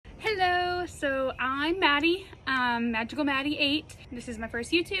Hello, so I'm Maddie, Magical Maddie 8. This is my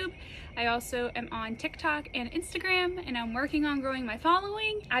first YouTube. I also am on TikTok and Instagram, and I'm working on growing my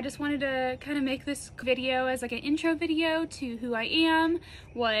following. I just wanted to kind of make this video as like an intro video to who I am,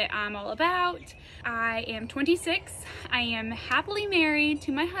 what I'm all about. I am 26. I am happily married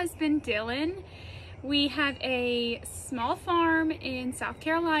to my husband, Dylan. We have a small farm in South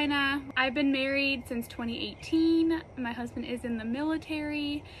Carolina. I've been married since 2018. My husband is in the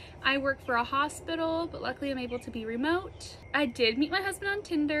military. I work for a hospital, but luckily I'm able to be remote. I did meet my husband on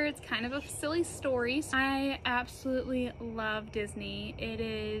Tinder. It's kind of a silly story. I absolutely love Disney. It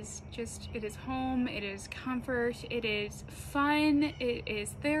is home, it is comfort, it is fun, it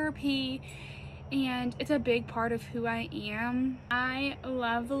is therapy. And it's a big part of who I am. I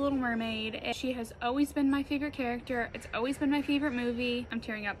love The Little Mermaid. She has always been my favorite character. It's always been my favorite movie. I'm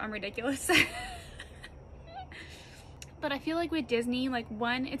tearing up, I'm ridiculous. But I feel like with Disney, like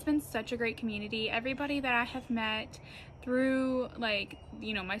one, it's been such a great community. Everybody that I have met through like,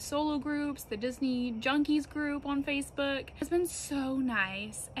 you know, my solo groups, the Disney Junkies group on Facebook, has been so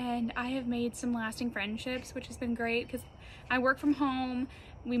nice. And I have made some lasting friendships, which has been great because I work from home.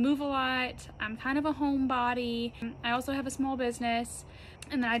 We move a lot. I'm kind of a homebody. I also have a small business,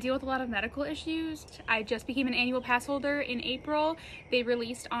 and then I deal with a lot of medical issues. I just became an annual pass holder in April. They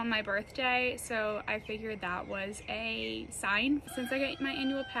released on my birthday, so I figured that was a sign. Since I got my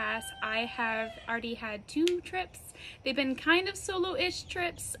annual pass, I have already had 2 trips. They've been kind of solo-ish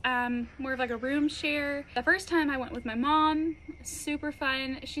trips, more of like a room share. The first time I went with my mom, super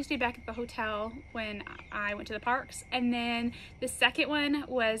fun. She stayed back at the hotel when I went to the parks. And then the second one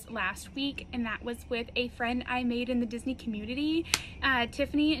was last week, and that was with a friend I made in the Disney community,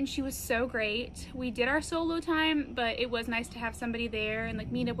 Tiffany, and she was so great. We did our solo time, but it was nice to have somebody there and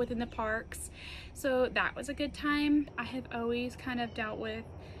like meet up within the parks. So that was a good time. I have always kind of dealt with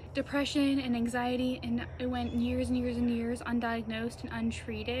depression and anxiety, and it went years and years and years undiagnosed and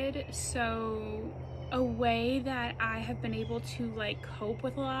untreated. So a way that I have been able to like cope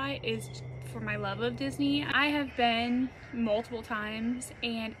with a lot is for my love of Disney. I have been multiple times,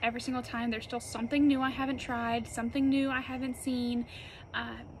 and every single time there's still something new I haven't tried, something new I haven't seen.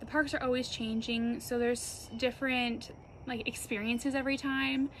 The parks are always changing, so there's different like experiences every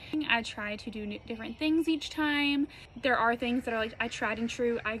time. I try to do different things each time. There are things that are like I tried and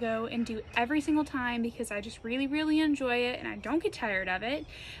true, I go and do every single time because I just really enjoy it and I don't get tired of it.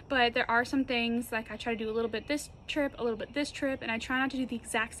 But there are some things like I try to do a little bit this trip, a little bit this trip, and I try not to do the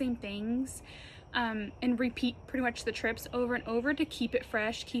exact same things and repeat pretty much the trips over and over to keep it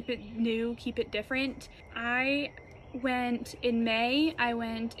fresh, keep it new, keep it different. I went in May, I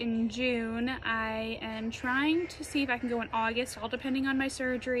went in June. I am trying to see if I can go in August, all depending on my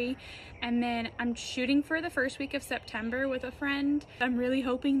surgery. And then I'm shooting for the first week of September with a friend. I'm really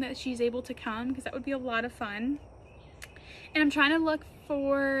hoping that she's able to come because that would be a lot of fun. And I'm trying to look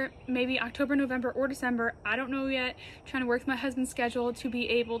for maybe October, November, or December. I don't know yet. I'm trying to work with my husband's schedule to be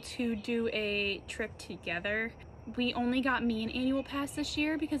able to do a trip together. We only got me an annual pass this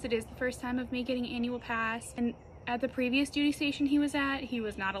year because it is the first time of me getting an annual pass. And at the previous duty station he was at, he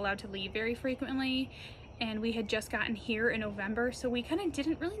was not allowed to leave very frequently, and we had just gotten here in November, so we kind of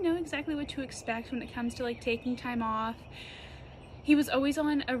didn't really know exactly what to expect when it comes to like taking time off. He was always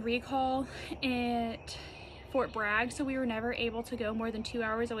on a recall at Fort Bragg, so we were never able to go more than 2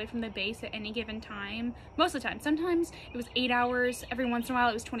 hours away from the base at any given time. Most of the time. Sometimes it was 8 hours, every once in a while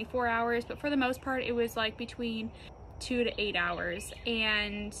it was 24 hours, but for the most part it was like between 2 to 8 hours,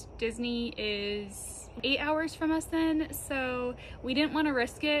 and Disney is 8 hours from us then, so we didn't want to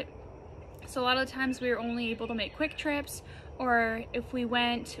risk it. So a lot of the times we were only able to make quick trips, or if we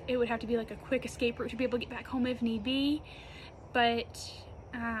went, it would have to be like a quick escape route to be able to get back home if need be. But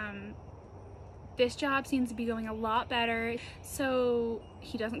this job seems to be going a lot better, so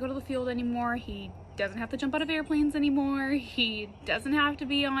he doesn't go to the field anymore, he doesn't have to jump out of airplanes anymore, he doesn't have to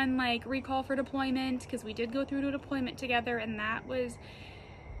be on like recall for deployment, because we did go through a deployment together and that was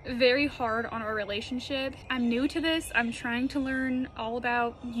very hard on our relationship. I'm new to this. I'm trying to learn all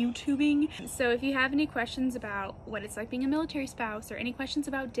about YouTubing. So if you have any questions about what it's like being a military spouse or any questions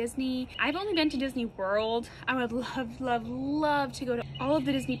about Disney, I've only been to Disney World. I would love to go to all of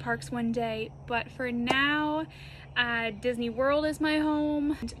the Disney parks one day, but for now, Disney World is my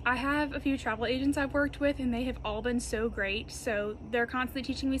home. I have a few travel agents I've worked with and they have all been so great, so they're constantly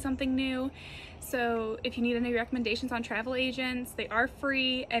teaching me something new. So if you need any recommendations on travel agents, they are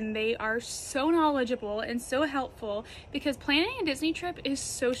free and they are so knowledgeable and so helpful, because planning a Disney trip is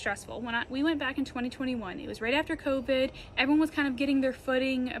so stressful. When we went back in 2021, it was right after COVID. Everyone was kind of getting their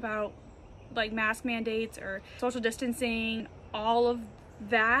footing about like mask mandates or social distancing, all of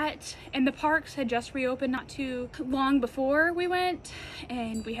that, and the parks had just reopened not too long before we went,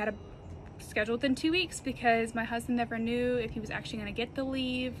 and we had a schedule within 2 weeks because my husband never knew if he was actually going to get the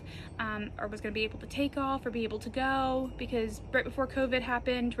leave, or was going to be able to take off or be able to go, because right before COVID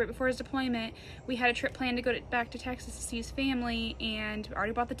happened, right before his deployment, we had a trip planned to go back to Texas to see his family, and we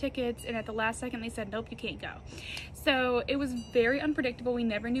already bought the tickets, and at the last second they said, nope, you can't go. So it was very unpredictable. We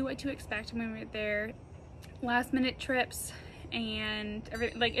never knew what to expect when we were there. Last minute trips and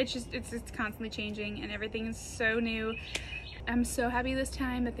everything, like it's constantly changing, and everything is so new. I'm so happy this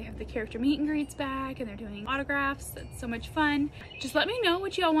time that they have the character meet and greets back, and they're doing autographs. That's so much fun. Just let me know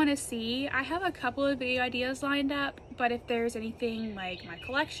what y'all want to see. I have a couple of video ideas lined up, but if there's anything like my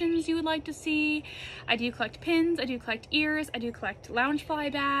collections you would like to see, I do collect pins, I do collect ears, I do collect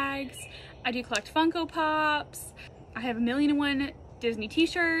Loungefly bags, I do collect Funko Pops, I have 1,000,001 Disney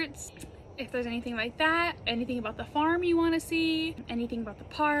t-shirts. If there's anything like that, anything about the farm you want to see, anything about the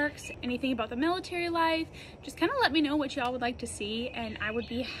parks, anything about the military life, just kind of let me know what y'all would like to see, and I would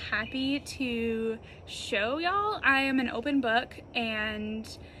be happy to show y'all. I am an open book, and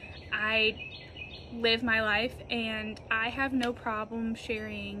I live my life, and I have no problem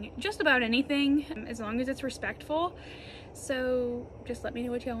sharing just about anything as long as it's respectful. So just let me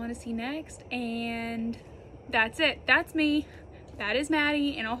know what y'all want to see next, and that's it. That's me. That is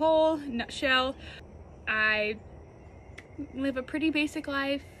Maddie in a whole nutshell. I live a pretty basic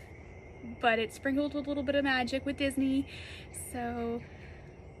life, but it's sprinkled with a little bit of magic with Disney. So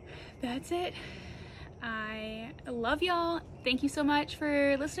that's it. I love y'all. Thank you so much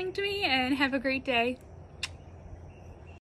for listening to me, and have a great day.